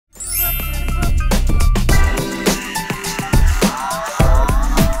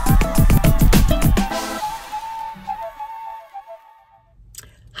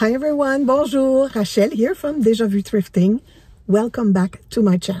Hi everyone, bonjour, Rachel here from Déjà Vu Thrifting. Welcome back to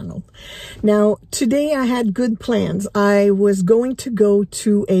my channel. Now, today I had good plans. I was going to go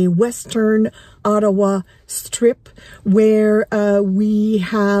to a Western Ottawa strip where we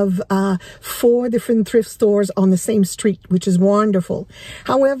have 4 different thrift stores on the same street, which is wonderful.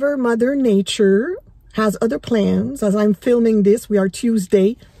 However, Mother Nature has other plans. As I'm filming this, we are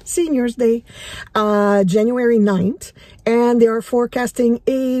Tuesday, Seniors Day, January 9th, and they are forecasting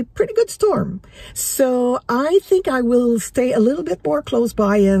a pretty good storm. So I think I will stay a little bit more close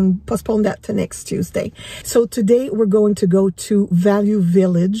by and postpone that to next Tuesday. So today we're going to go to Value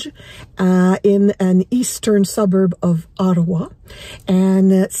Village in an eastern suburb of Ottawa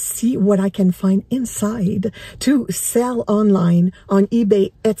and see what I can find inside to sell online on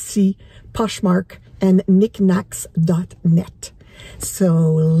eBay, Etsy, Poshmark, and niknax.net.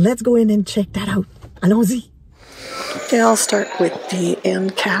 So let's go in and check that out. Allons-y. Okay, I'll start with the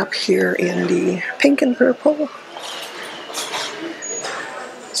end cap here in the pink and purple.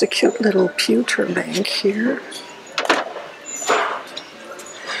 It's a cute little pewter bank here.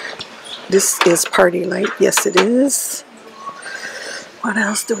 This is Party Light. Yes, it is. What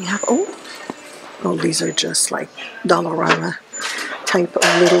else do we have? Oh, these are just like Dollarama type of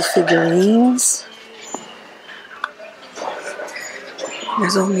little figurines.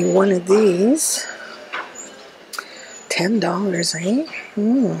 There's only one of these. $10, eh? A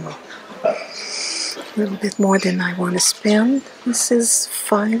little bit more than I want to spend. This is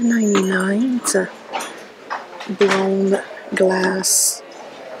 $5.99. It's a blown glass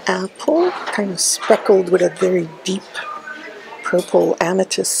apple, kind of speckled with a very deep purple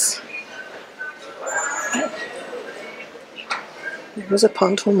amethyst. There's a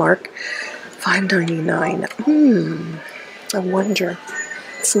ponton mark. $5.99. I wonder.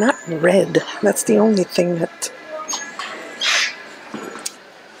 It's not red. That's the only thing that...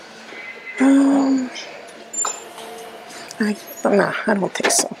 I don't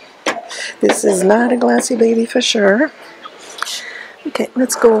think so. This is not a glassy baby for sure. Okay,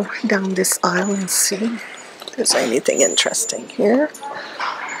 let's go down this aisle and see if there's anything interesting here.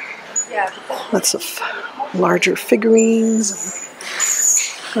 Lots of larger figurines.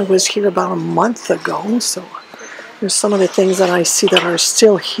 I was here about a month ago, so there's some of the things that I see that are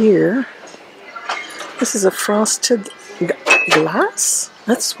still here. This is a frosted glass?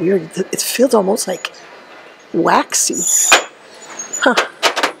 That's weird. It feels almost like waxy. Huh.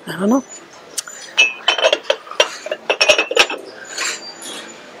 I don't know.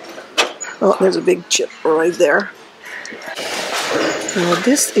 Oh, there's a big chip right there. Now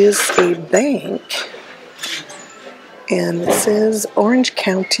this is a bank. And it says Orange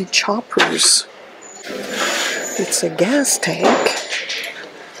County Choppers. It's a gas tank.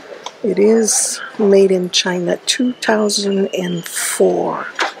 It is made in China, 2004.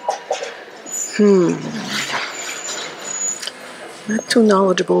 Not too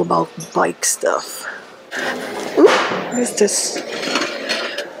knowledgeable about bike stuff. Ooh, what is this?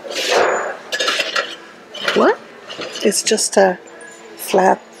 What? It's just a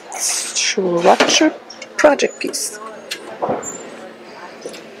flat structure project piece.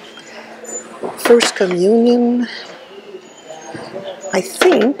 First Communion. I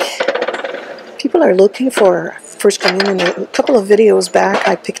think people are looking for First Communion. A couple of videos back,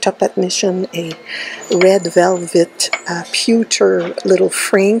 I picked up at Mission a red velvet pewter little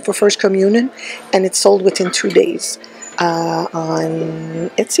frame for First Communion, and it sold within 2 days on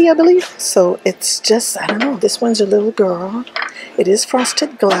Etsy, I believe. So it's just, I don't know, this one's a little girl. It is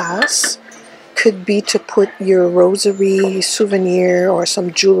frosted glass. Could be to put your rosary, souvenir, or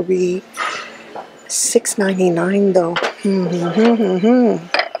some jewelry. $6.99 though.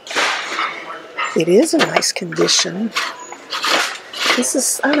 It is in nice condition. This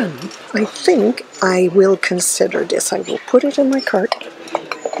is, I don't know, I think I will consider this. I will put it in my cart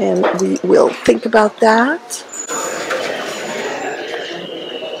and we will think about that.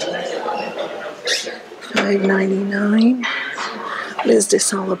 $5.99. What is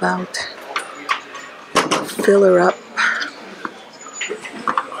this all about? Fill her up.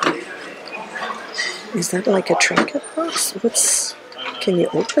 Is that like a trinket box? Can you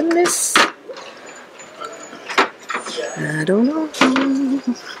open this? I don't know.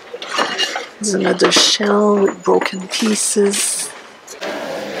 There's another shell with broken pieces.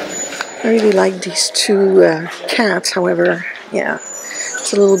 I really like these 2 cats, however, yeah,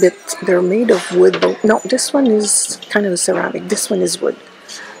 it's a little bit, they're made of wood, but no, this one is kind of a ceramic, this one is wood,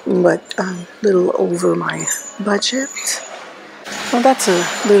 but a little over my budget. Well, that's a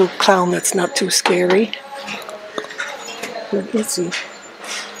little clown that's not too scary. What is he?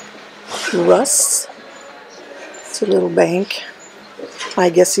 Russ. It's a little bank. I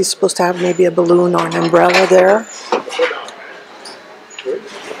guess he's supposed to have maybe a balloon or an umbrella there.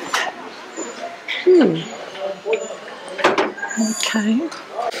 Okay.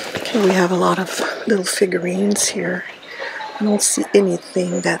 Okay, we have a lot of little figurines here. I don't see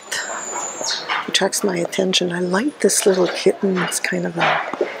anything that attracts my attention. I like this little kitten. It's kind of a,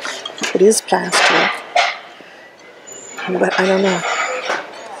 it is plaster, but I don't know.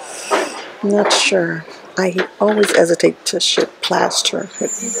 I'm not sure. I always hesitate to ship plaster.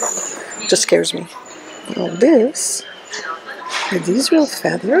 It just scares me. Now this, are these real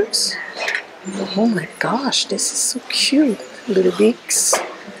feathers? Oh my gosh, this is so cute. Little beaks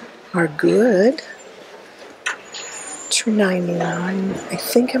are good. $2.99. I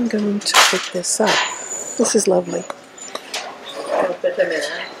think I'm going to pick this up. This is lovely.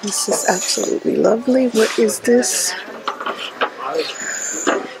 This is absolutely lovely. What is this?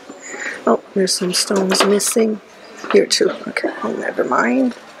 Oh, there's some stones missing. Here too. Okay, oh, never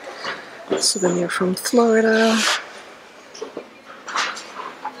mind. Souvenir from Florida.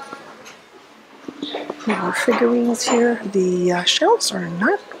 More figurines here. The shelves are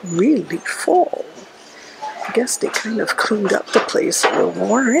not really full. I guess they kind of cleaned up the place a little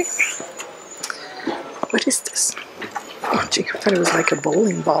more, right? What is this? Oh gee, I thought it was like a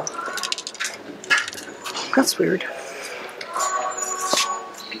bowling ball. That's weird.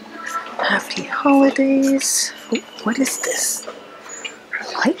 Happy holidays. Oh, what is this?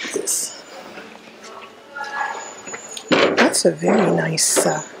 I like this. That's a very nice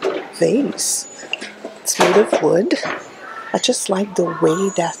vase. It's made of wood. I just like the way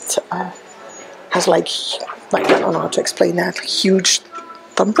that has like I don't know how to explain that. Huge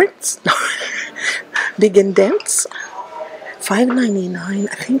thumbprints, big indents. $5.99.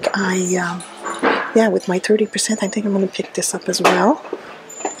 I think yeah, with my 30%, I think I'm gonna pick this up as well.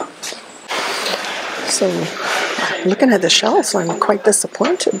 So, looking at the shelves, I'm quite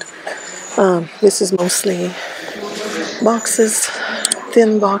disappointed. This is mostly boxes,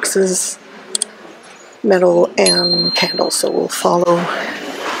 thin boxes, metal and candles. So we'll follow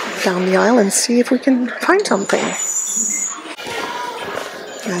down the aisle and see if we can find something.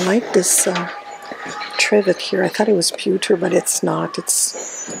 I like this trivet here. I thought it was pewter, but it's not.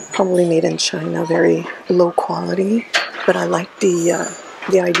 It's probably made in China, very low quality. But I like the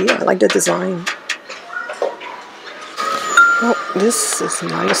idea. I like the design. Oh, this is a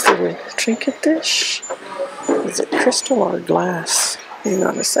nice little trinket dish. Is it crystal or glass? Hang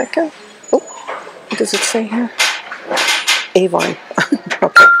on a second. Oh, what does it say here? Avon.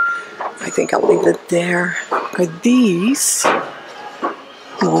 Okay. I think I'll leave it there. Are these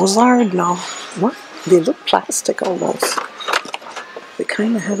Mozart? No. What? They look plastic almost. They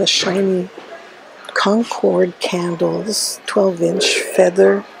kind of have a shiny Concord candles, 12-inch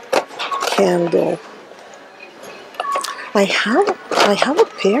feather candle. I have a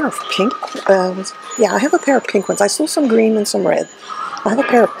pair of pink. Yeah, I have a pair of pink ones. I saw some green and some red. I have a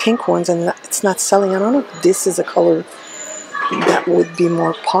pair of pink ones, and it's not selling. I don't know if this is a color that would be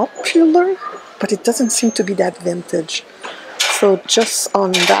more popular, but it doesn't seem to be that vintage. So just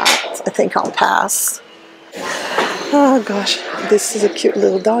on that, I think I'll pass. Oh gosh, this is a cute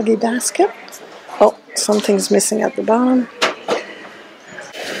little doggy basket. Oh, something's missing at the bottom.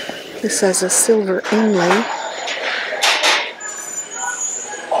 This has a silver inlay.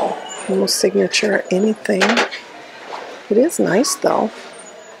 No signature or anything. It is nice though.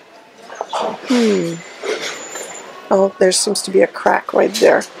 Oh, there seems to be a crack right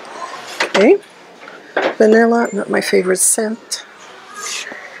there. Okay. Vanilla, not my favorite scent.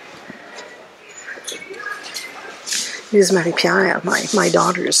 It is Marie-Pierre, my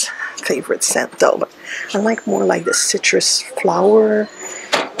daughter's favorite scent though. But I like more like the citrus flower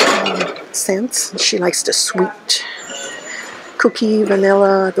scents. She likes the sweet cookie,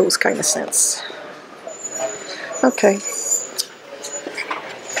 vanilla, those kind of scents. Okay.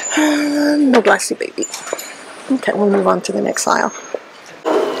 No glassy baby. Okay, we'll move on to the next aisle.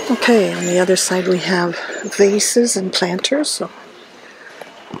 Okay, on the other side we have vases and planters. So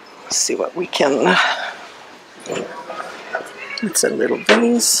let's see what we can. It's a little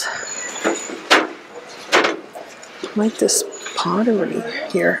vase. I like this pottery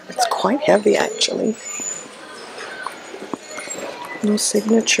here. It's quite heavy actually. No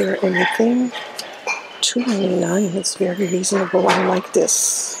signature or anything. $2.99. It's very reasonable. I like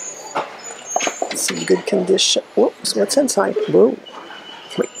this. It's in good condition. Whoops, what's inside? Whoa.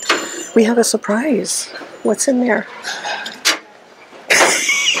 Wait. We have a surprise. What's in there?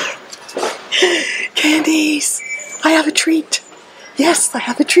 Candies! I have a treat. Yes, I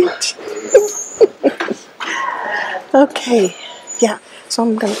have a treat. Okay. Yeah, so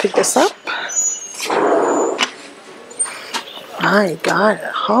I'm going to pick this up. I got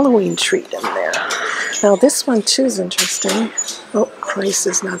a Halloween treat in there. Now this one too is interesting. Oh, price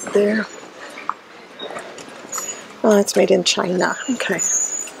is not there. Oh, it's made in China. Okay.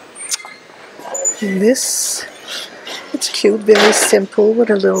 And this, it's cute, very simple with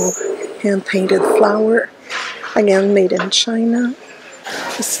a little hand-painted flower. Again, made in China.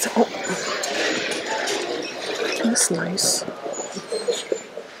 This, oh, that's nice.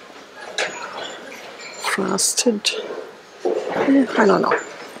 Frosted. I don't know.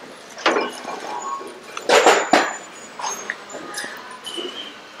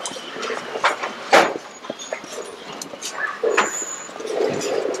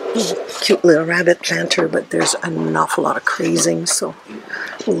 Cute little rabbit planter, but there's an awful lot of crazing, so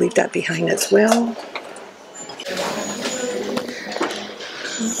we'll leave that behind as well.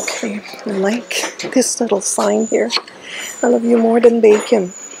 Okay, I like this little sign here. I love you more than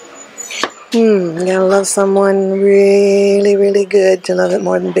bacon. You gotta love someone really, really good to love it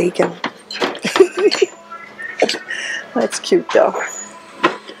more than bacon. That's cute though.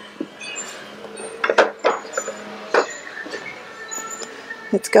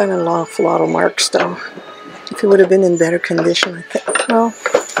 It's got an awful lot of marks though. If it would have been in better condition, I think. Well,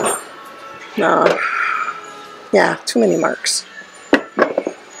 no. Yeah, too many marks.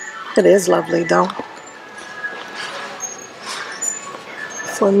 It is lovely though.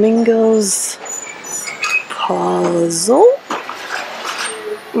 Flamingos puzzle.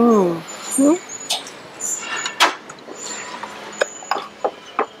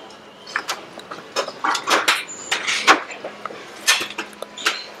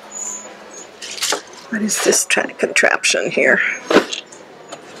 What is this contraption here?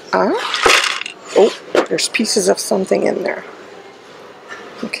 Oh, there's pieces of something in there.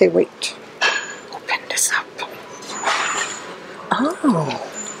 Okay, wait. Open this up. Oh.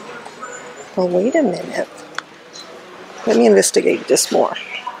 Well, wait a minute. Let me investigate this more.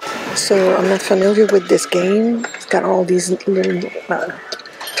 So, I'm not familiar with this game. It's got all these little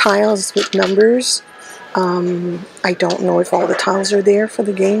tiles with numbers. I don't know if all the tiles are there for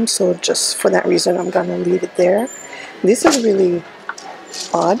the game, so just for that reason, I'm going to leave it there. This is really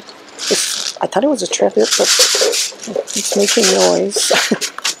odd. I thought it was a triplet, but it's making noise.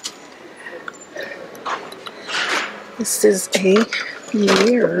 This is a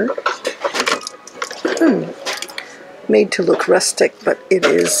mirror. Made to look rustic, but it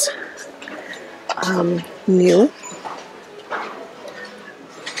is new.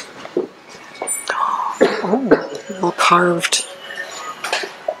 Oh, a little carved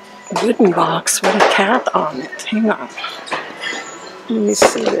wooden box with a cat on it. Hang on. Let me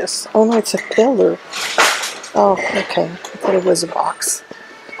see this. Oh no, it's a pillar. Oh, okay. I thought it was a box.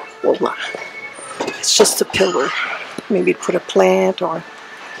 Well, it's just a pillar. Maybe put a plant or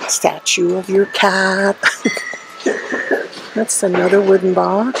a statue of your cat. That's another wooden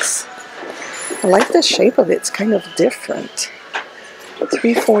box. I like the shape of it. It's kind of different.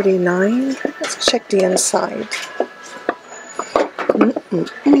 $3.49. Let's check the inside.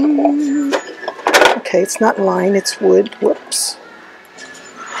 Okay, it's not lined. It's wood. Whoops.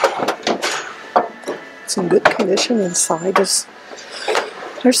 It's in good condition inside.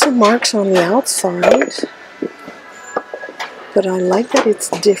 There's some marks on the outside. But I like that it's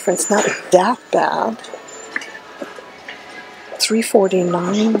different. It's not that bad.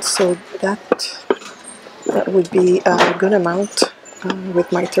 $3.49, so that would be a good amount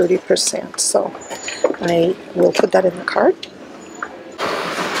with my 30%. So I will put that in the cart.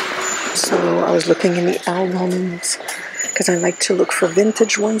 So I was looking in the albums because I like to look for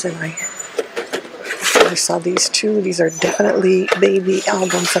vintage ones, and I saw these two. These are definitely baby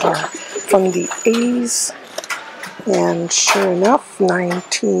albums that are from the 80s. And sure enough,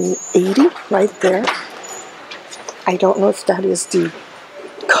 1980 right there. I don't know if that is the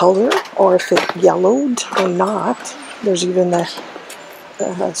color or if it yellowed or not. There's even a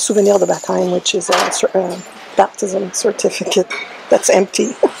souvenir de baptême, which is a baptism certificate that's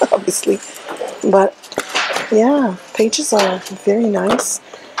empty, obviously. But yeah, pages are very nice.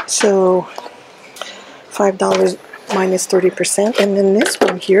 So $5 minus 30%. And then this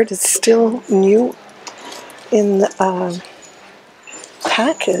one here is still new in the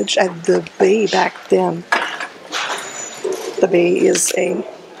package at the Bay back then. The Bay is a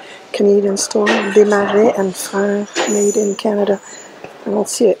Canadian store, Desmarais and Frères, made in Canada. I don't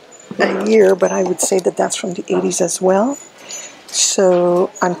see it a year, but I would say that that's from the 80s as well.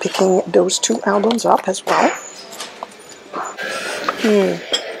 So I'm picking those two albums up as well.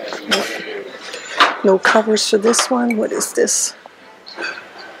 No covers for this one. What is this?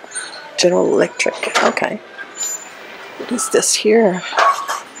 General Electric. Okay. What is this here?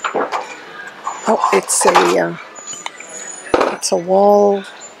 Oh, it's a That's a wall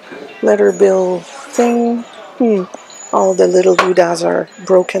letter bill thing. All the little doodads are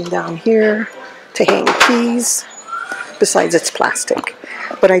broken down here to hang keys. Besides, it's plastic.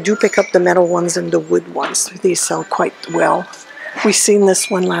 But I do pick up the metal ones and the wood ones. They sell quite well. We seen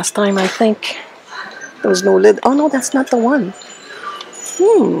this one last time, I think. There was no lid. Oh no, that's not the one.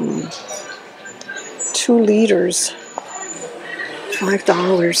 2 liters.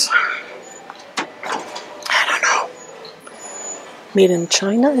 $5. I don't know. Made in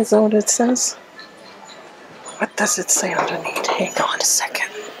China, is that what it says? What does it say underneath? Hang on a second.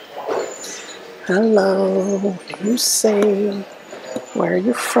 Hello, what do you say? Where are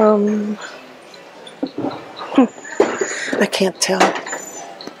you from? I can't tell.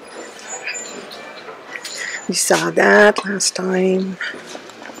 We saw that last time.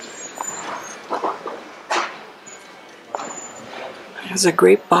 It's a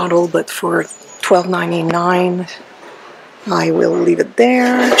great bottle, but for $12.99, I will leave it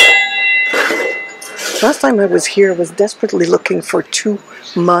there. Last time I was here, I was desperately looking for 2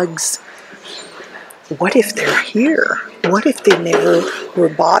 mugs. What if they're here? What if they never were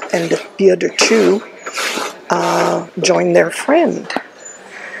bought and the other 2 joined their friend?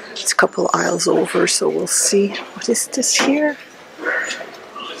 It's a couple aisles over, so we'll see. What is this here?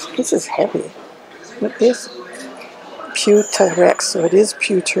 This is heavy. What is Pewterex? So it is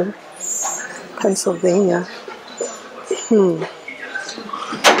Pewter, Pennsylvania.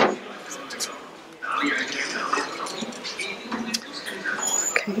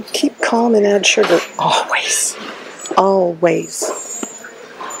 Okay, keep calm and add sugar. Always. Always.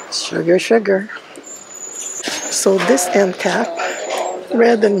 Sugar, sugar. So this end cap,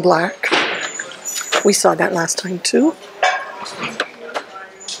 red and black. We saw that last time too.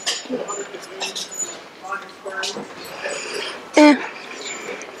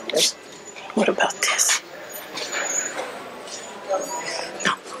 What about this?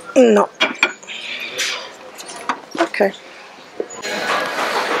 No. Okay.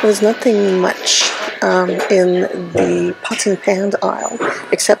 There's nothing much in the pots and pans aisle,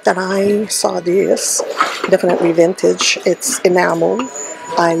 except that I saw this. Definitely vintage. It's enamel.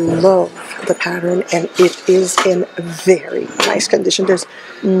 I love the pattern, and it is in very nice condition. There's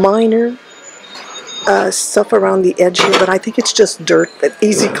minor stuff around the edge here, but I think it's just dirt, but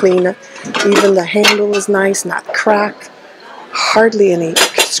easy clean. Even the handle is nice, not cracked. Hardly any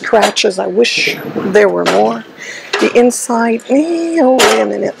scratches. I wish there were more. The inside, oh wait a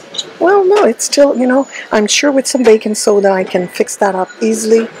minute. Well, no, it's still, you know, I'm sure with some baking soda I can fix that up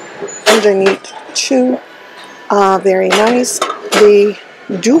easily. Underneath too, very nice. They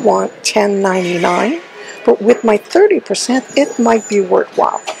do want $10.99, but with my 30%, it might be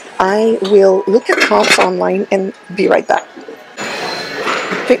worthwhile. I will look at comps online and be right back.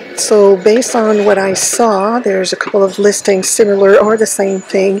 Okay, so based on what I saw, there's a couple of listings similar or the same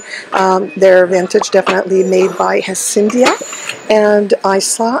thing. They're vintage, definitely made by Hacindia. And I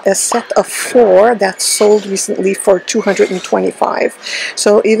saw a set of 4 that sold recently for $225.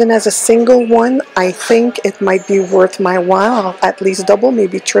 So even as a single one, I think it might be worth my while. I'll at least double,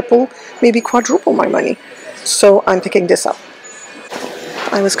 maybe triple, maybe quadruple my money. So I'm picking this up.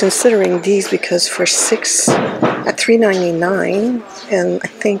 I was considering these because for at $3.99, and I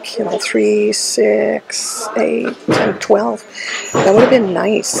think, you know, 3, 6, 8, 10, 12, that would have been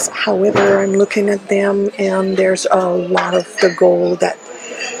nice. However, I'm looking at them and there's a lot of the gold that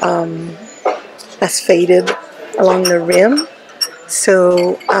has faded along the rim.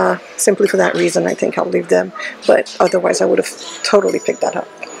 So simply for that reason, I think I'll leave them. But otherwise, I would have totally picked that up.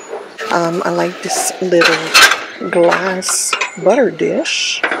 I like this little glass butter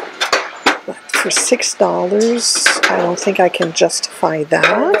dish. But for $6, I don't think I can justify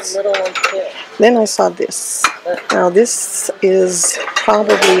that. Then I saw this. Now this is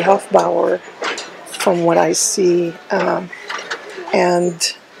probably Hofbauer from what I see. And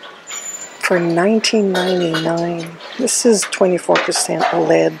for $19.99, this is 24%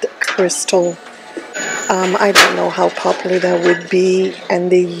 lead crystal. I don't know how popular that would be,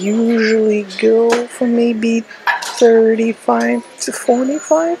 and they usually go for maybe 35 to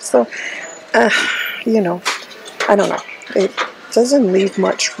 45. So, you know, I don't know. It doesn't leave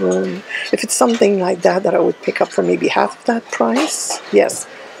much room. If it's something like that I would pick up for maybe half of that price, yes.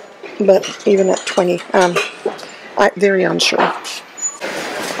 But even at 20, I'm very unsure.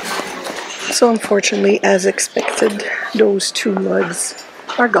 So unfortunately, as expected, those 2 mugs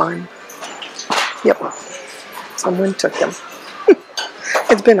are gone. Yep, someone took them.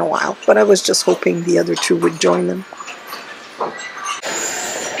 It's been a while, but I was just hoping the other 2 would join them.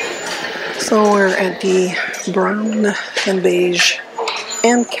 So we're at the brown and beige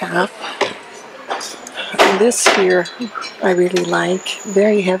end cap. And this here, I really like.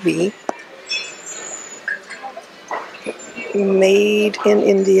 Very heavy. Made in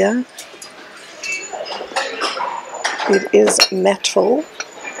India. It is metal,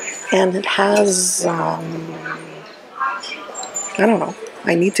 and it has, I don't know,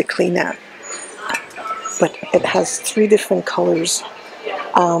 I need to clean that. But it has 3 different colors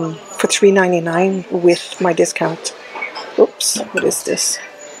for $3.99 with my discount. Oops, what is this?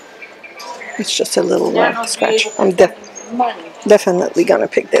 It's just a little scratch. I'm definitely gonna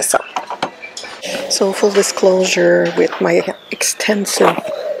pick this up. So full disclosure, with my extensive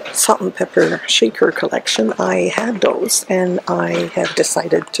salt and pepper shaker collection, I had those and I have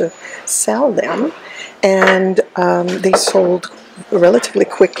decided to sell them, and they sold relatively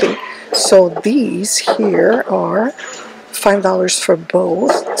quickly. So these here are $5 for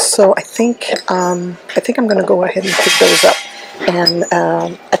both. So I think I'm going to go ahead and pick those up and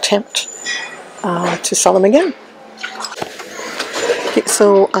attempt to sell them again. Okay,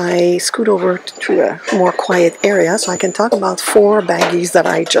 so I scoot over to a more quiet area so I can talk about 4 baggies that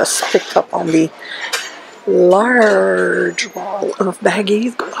I just picked up on the large wall of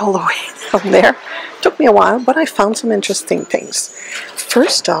baggies all the way from there. Took me a while, but I found some interesting things.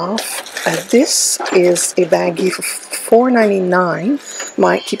 First off, this is a baggie for $4.99.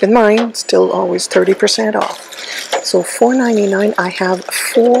 Keep in mind, still always 30% off. So $4.99. I have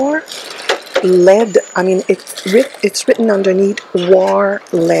 4 lead. I mean, it's written underneath War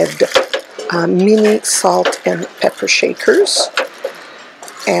Lead mini salt and pepper shakers,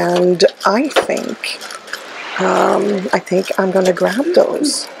 and I think I'm going to grab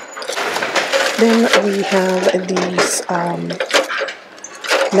those. Then we have these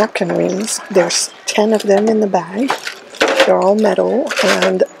napkin rings. There's 10 of them in the bag. They're all metal,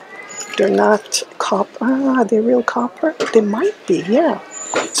 and they're not copper. They're real copper? They might be, yeah.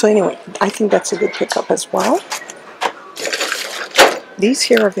 So anyway, I think that's a good pickup as well. These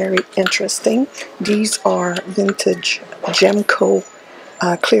here are very interesting. These are vintage Gemco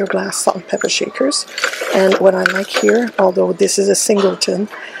clear glass salt and pepper shakers. And what I like here, although this is a singleton,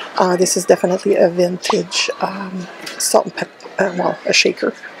 this is definitely a vintage salt and pepper, well, a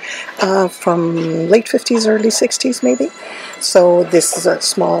shaker from late 50s, early 60s maybe. So this is a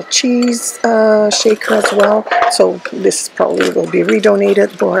small cheese shaker as well. So this probably will be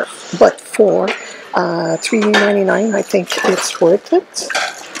redonated, but for $3.99, I think it's worth it.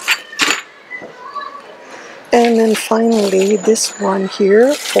 And then finally, this one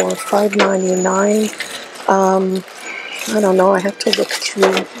here for $5.99. I don't know, I have to look through.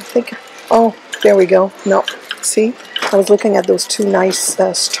 I think, oh, there we go. No, see? I was looking at those 2 nice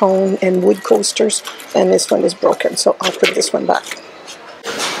stone and wood coasters, and this one is broken, so I'll put this one back.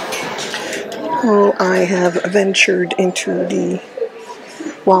 Oh, I have ventured into the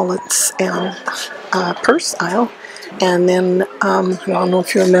wallets and purse aisle, and then I don't know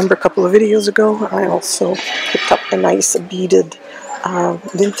if you remember a couple of videos ago, I also picked up a nice beaded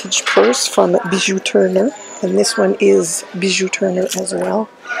vintage purse from Bijou Turner, and this one is Bijou Turner as well.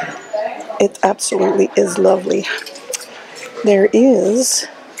 It absolutely is lovely. There is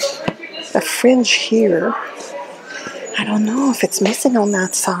a fringe here. I don't know if it's missing on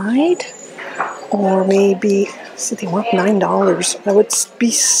that side, or maybe, see, they want $9. That would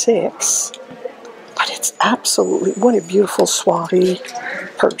be $6. But it's absolutely, what a beautiful soiree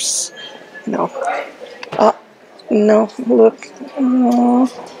purse. No. No, look.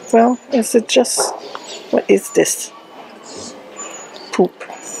 Well, is it just, what is this? Poop.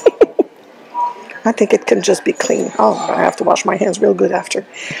 I think it can just be clean. Oh, I have to wash my hands real good after.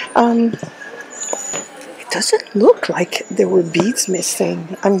 It doesn't look like there were beads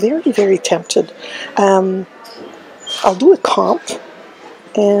missing. I'm very, very tempted. I'll do a comp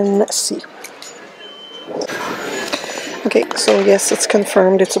and see. Okay, so yes, it's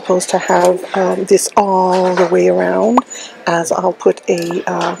confirmed. It's supposed to have this all the way around, as I'll put a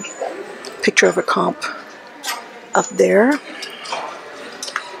picture of a comp up there.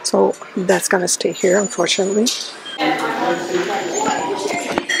 So that's going to stay here, unfortunately.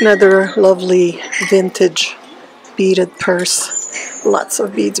 Another lovely vintage beaded purse. Lots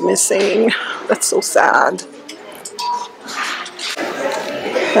of beads missing. That's so sad.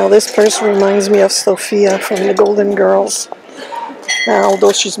 Now this purse reminds me of Sophia from the Golden Girls. Now,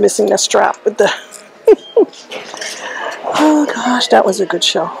 although she's missing a strap with the... Oh gosh, that was a good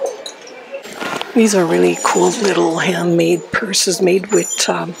show. These are really cool little handmade purses made with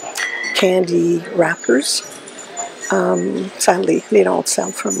candy wrappers. Sadly, they don't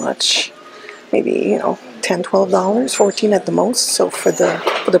sell for much. Maybe, you know, $10, $12, $14 at the most. So for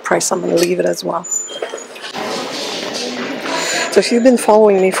the price, I'm going to leave it as well. So if you've been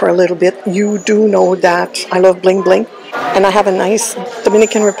following me for a little bit, you do know that I love bling bling. And I have a nice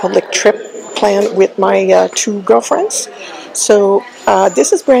Dominican Republic trip planned with my two girlfriends. So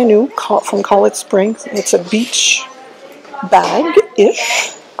this is brand new from College Springs. It's a beach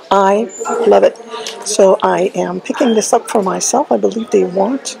bag-ish. I love it. So I am picking this up for myself. I believe they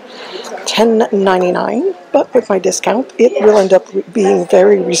want $10.99, but with my discount it will end up being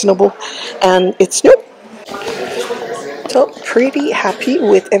very reasonable, and it's new. So pretty happy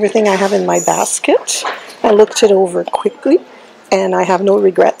with everything I have in my basket. I looked it over quickly and I have no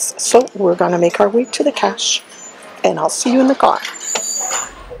regrets. So we're gonna make our way to the cash and I'll see you in the car.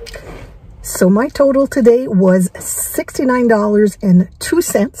 So my total today was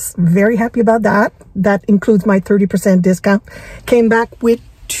 $69.02. Very happy about that. That includes my 30% discount. Came back with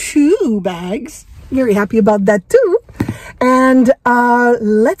 2 bags. Very happy about that too. And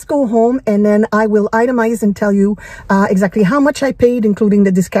let's go home and then I will itemize and tell you exactly how much I paid, including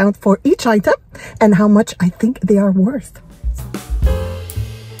the discount for each item, and how much I think they are worth.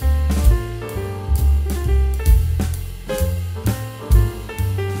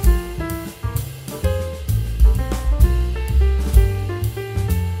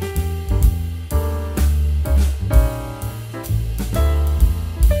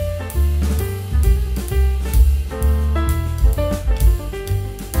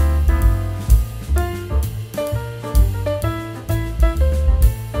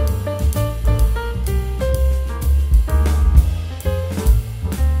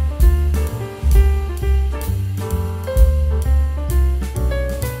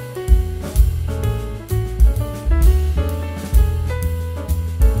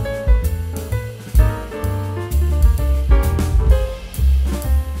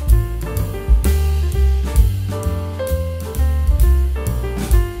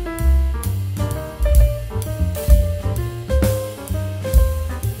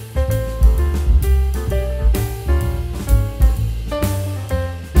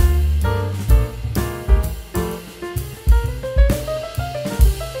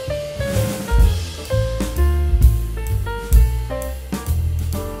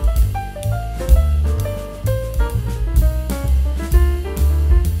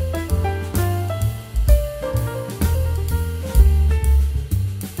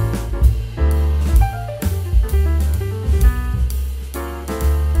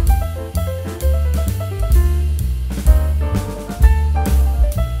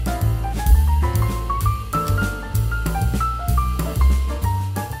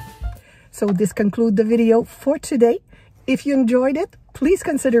 So this concludes the video for today. If you enjoyed it, please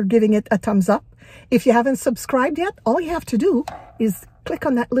consider giving it a thumbs up. If you haven't subscribed yet, all you have to do is click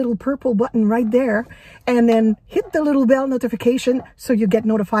on that little purple button right there and then hit the little bell notification so you get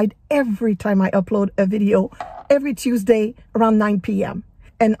notified every time I upload a video every Tuesday around 9 p.m.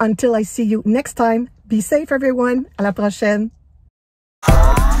 And until I see you next time, be safe everyone. À la prochaine.